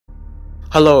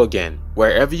Hello again,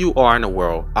 wherever you are in the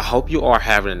world. I hope you are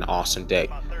having an awesome day.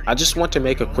 I just want to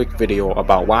make a quick video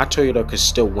about why Toyota could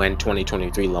still win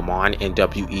 2023 Le Mans and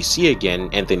WEC again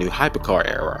in the new hypercar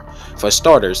era. For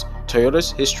starters,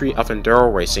 Toyota's history of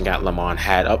enduro racing at Le Mans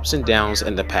had ups and downs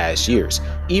in the past years,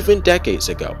 even decades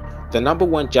ago. The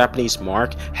 #1 Japanese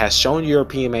marque has shown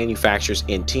European manufacturers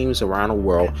and teams around the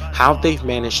world how they've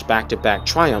managed back-to-back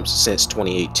triumphs since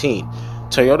 2018.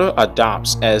 Toyota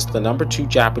adopts as the #2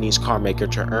 Japanese car maker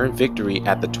to earn victory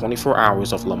at the 24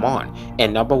 Hours of Le Mans,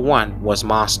 and #1 was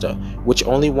Mazda, which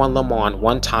only won Le Mans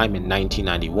one time in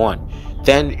 1991.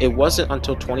 Then it wasn't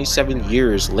until 27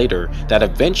 years later that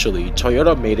eventually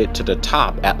Toyota made it to the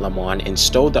top at Le Mans and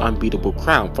stole the unbeatable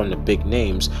crown from the big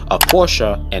names of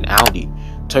Corsa and Audi.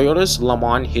 Toyota's Le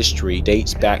Mans history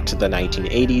dates back to the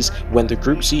 1980s when the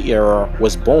Group C era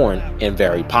was born and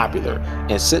very popular,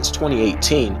 and since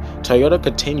 2018, Toyota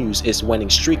continues its winning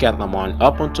streak at Le Mans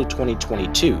up until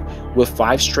 2022 with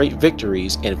 5 straight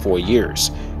victories in 4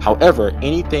 years. However,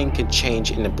 anything can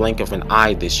change in the blink of an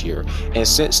eye this year, and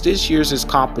since this year's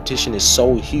competition is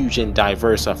so huge and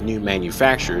diverse of new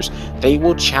manufacturers, they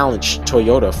will challenge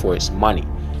Toyota for its money.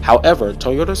 However,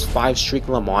 Toyota's 5 streak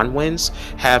Le Mans wins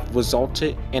have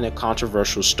resulted in a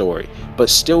controversial story, but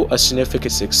still a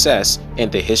significant success in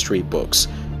the history books.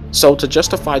 So to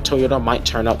justify Toyota might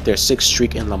turn up their 6th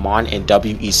streak in Le Mans and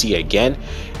WEC again,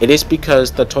 it is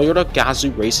because the Toyota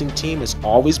Gazoo racing team is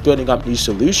always building up new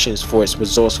solutions for its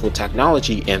resourceful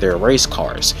technology in their race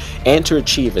cars, and to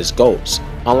achieve its goals.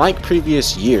 Unlike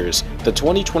previous years, the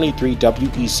 2023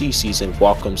 WEC season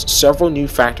welcomes several new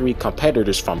factory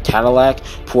competitors from Cadillac,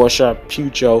 Porsche,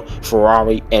 Peugeot,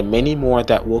 Ferrari, and many more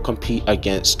that will compete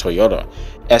against Toyota.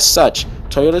 As such,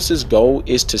 Toyota's goal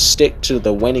is to stick to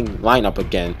the winning lineup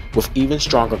again with even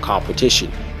stronger competition.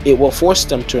 It will force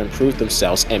them to improve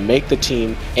themselves and make the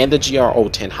team and the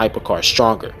GR010 hypercar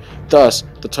stronger. Thus,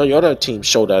 the Toyota team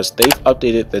showed us they've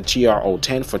updated the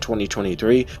GR010 for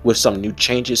 2023 with some new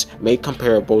changes made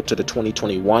comparable to the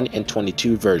 2021 and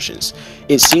 22 versions.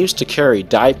 It seems to carry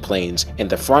dive planes in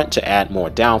the front to add more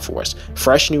downforce,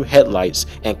 fresh new headlights,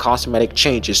 and cosmetic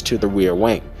changes to the rear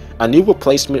wing. A new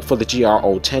replacement for the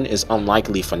GR010 is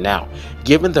unlikely for now.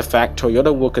 Given the fact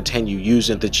Toyota will continue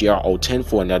using the GR010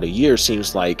 for another year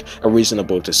seems like a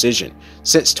reasonable decision.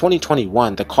 Since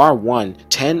 2021, the car won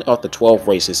 10 of the 12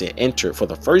 races it entered for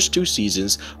the first 2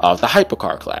 seasons of the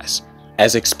hypercar class.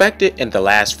 As expected in the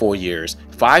last 4 years,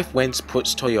 5 wins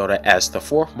puts Toyota as the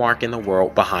 4th marque in the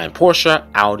world behind Porsche,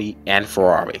 Audi, and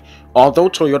Ferrari. Although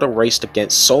Toyota raced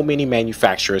against so many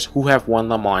manufacturers who have won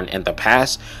Le Mans in the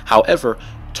past, however,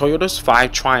 Toyota's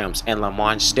 5 triumphs in Le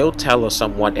Mans still tell a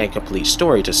somewhat incomplete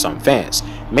story to some fans.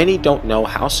 Many don't know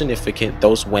how significant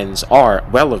those wins are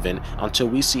relevant until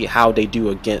we see how they do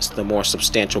against the more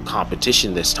substantial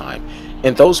competition this time.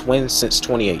 In those wins since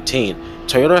 2018,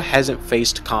 Toyota hasn't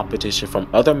faced competition from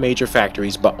other major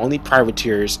factories but only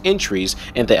privateers entries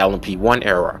in the LMP1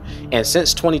 era. And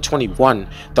since 2021,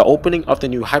 the opening of the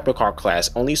new hypercar class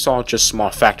only saw just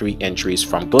small factory entries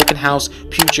from Glickenhaus,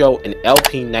 Peugeot, and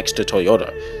Alpine next to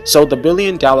Toyota. So the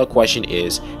billion-dollar question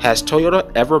is, has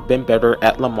Toyota ever been better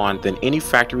at Le Mans than any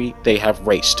factory they have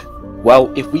raced?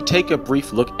 Well, if we take a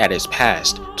brief look at its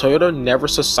past, Toyota never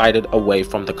subsided away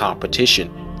from the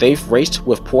competition. They've raced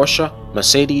with Porsche,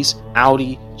 Mercedes,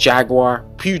 Audi, Jaguar,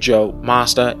 Peugeot,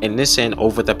 Mazda, and Nissan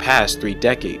over the past 3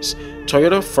 decades.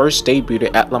 Toyota first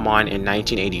debuted at Le Mans in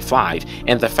 1985,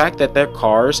 and the fact that their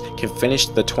cars can finish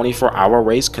the 24-hour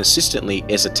race consistently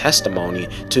is a testimony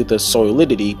to the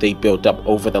solidity they built up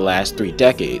over the last 3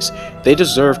 decades. They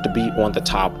deserve to be on the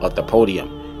top of the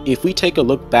podium. If we take a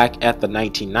look back at the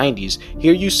 1990s,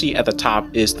 here you see at the top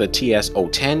is the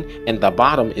TS010 and the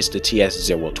bottom is the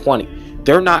TS020.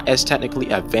 They're not as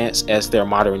technically advanced as their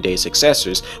modern day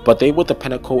successors, but they were the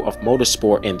pinnacle of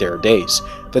motorsport in their days.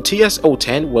 The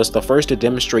TS010 was the first to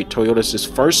demonstrate Toyota's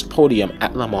first podium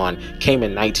at Le Mans came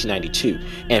in 1992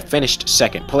 and finished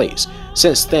 2nd place.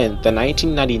 Since then, the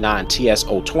 1999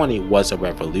 TS020 was a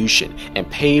revolution and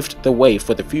paved the way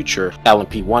for the future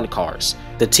LMP1 cars.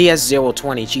 The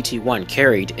TS020 GT1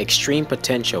 carried extreme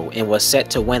potential and was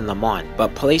set to win Le Mans,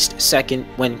 but placed 2nd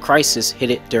when crisis hit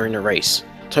it during the race.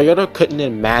 Toyota couldn't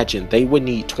imagine they would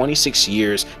need 26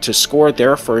 years to score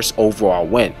their first overall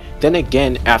win. Then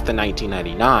again, after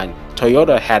 1999,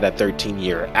 Toyota had a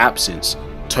 13-year absence.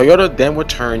 Toyota then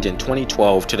returned in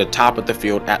 2012 to the top of the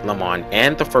field at Le Mans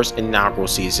and the first inaugural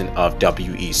season of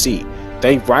WEC.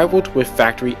 They rivaled with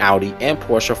factory Audi and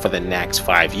Porsche for the next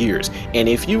 5 years, and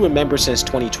if you remember, since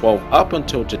 2012 up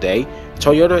until today,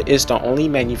 Toyota is the only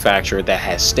manufacturer that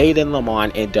has stayed in Le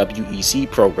Mans and WEC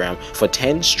program for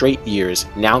 10 straight years,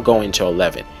 now going to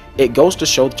 11. It goes to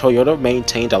show Toyota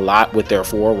maintained a lot with their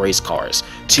 4 race cars,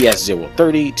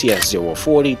 TS030,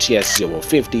 TS040,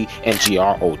 TS050, and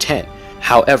GR010.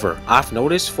 However, I've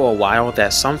noticed for a while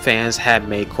that some fans had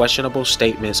made questionable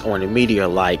statements on the media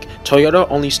like Toyota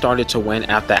only started to win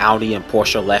after Audi and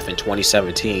Porsche left in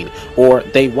 2017, or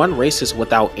they won races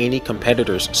without any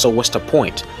competitors, so what's the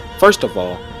point? First of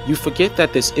all, you forget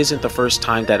that this isn't the first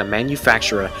time that a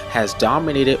manufacturer has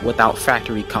dominated without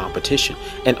factory competition,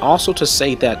 and also to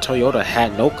say that Toyota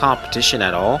had no competition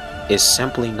at all is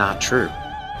simply not true.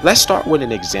 Let's start with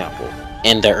an example.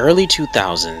 In the early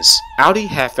 2000s, Audi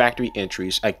had factory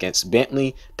entries against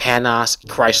Bentley, Panos,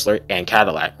 Chrysler, and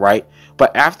Cadillac, right?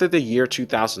 But after the year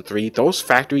 2003, those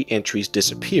factory entries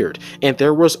disappeared, and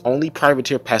there was only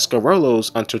privateer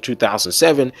Pasquarellos until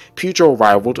 2007, Peugeot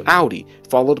rivaled Audi,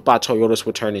 followed by Toyota's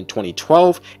return in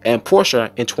 2012 and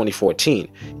Porsche in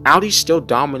 2014. Audi still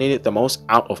dominated the most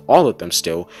out of all of them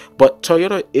still, but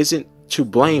Toyota isn't to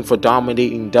blame for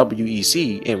dominating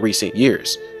WEC in recent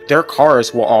years. Their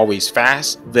cars were always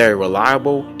fast, very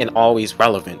reliable, and always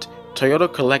relevant.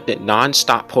 Toyota collected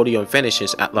non-stop podium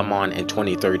finishes at Le Mans in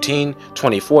 2013,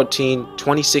 2014,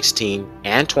 2016,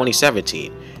 and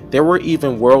 2017. There were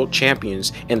even world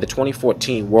champions in the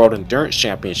 2014 World Endurance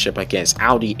Championship against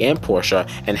Audi and Porsche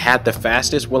and had the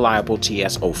fastest reliable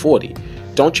TS040.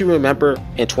 Don't you remember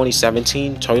in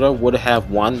 2017, Toyota would have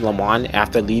won Le Mans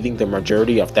after leading the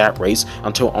majority of that race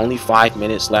until only 5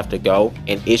 minutes left to go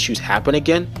and issues happen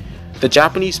again? The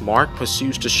Japanese mark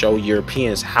pursues to show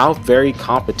Europeans how very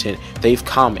competent they've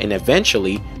come, and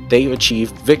eventually they've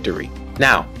achieved victory.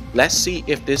 Now, let's see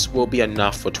if this will be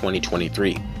enough for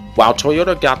 2023. While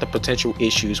Toyota got the potential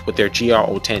issues with their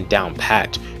GR010 down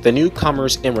packed, the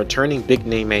newcomers and returning big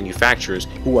name manufacturers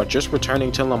who are just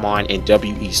returning to Le Mans and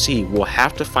WEC will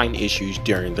have to find issues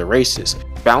during the races.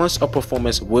 Balance of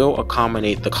performance will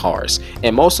accommodate the cars,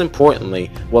 and most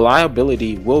importantly,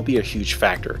 reliability will be a huge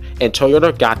factor, and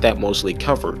Toyota got that mostly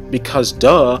covered because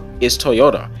duh, it's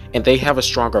Toyota, and they have a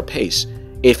stronger pace.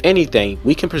 If anything,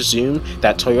 we can presume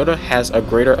that Toyota has a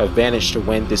greater advantage to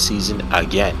win this season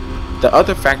again. The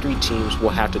other factory teams will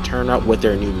have to turn up with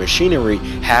their new machinery.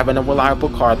 Having a reliable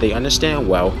car they understand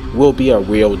well will be a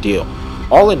real deal.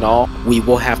 All in all, we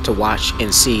will have to watch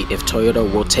and see if Toyota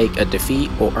will take a defeat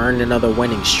or earn another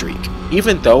winning streak.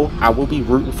 Even though I will be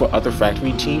rooting for other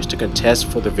factory teams to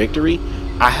contest for the victory,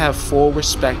 I have full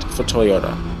respect for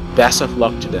Toyota. Best of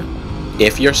luck to them.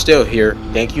 If you're still here,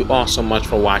 thank you all so much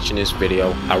for watching this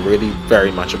video. I really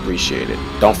very much appreciate it.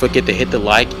 Don't forget to hit the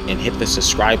like and hit the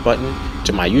subscribe button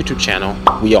to my YouTube channel.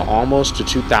 We are almost to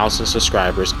 2,000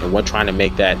 subscribers and we're trying to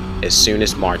make that as soon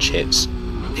as March hits.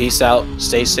 Peace out,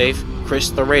 stay safe, Chris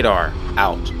the Radar,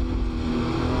 out.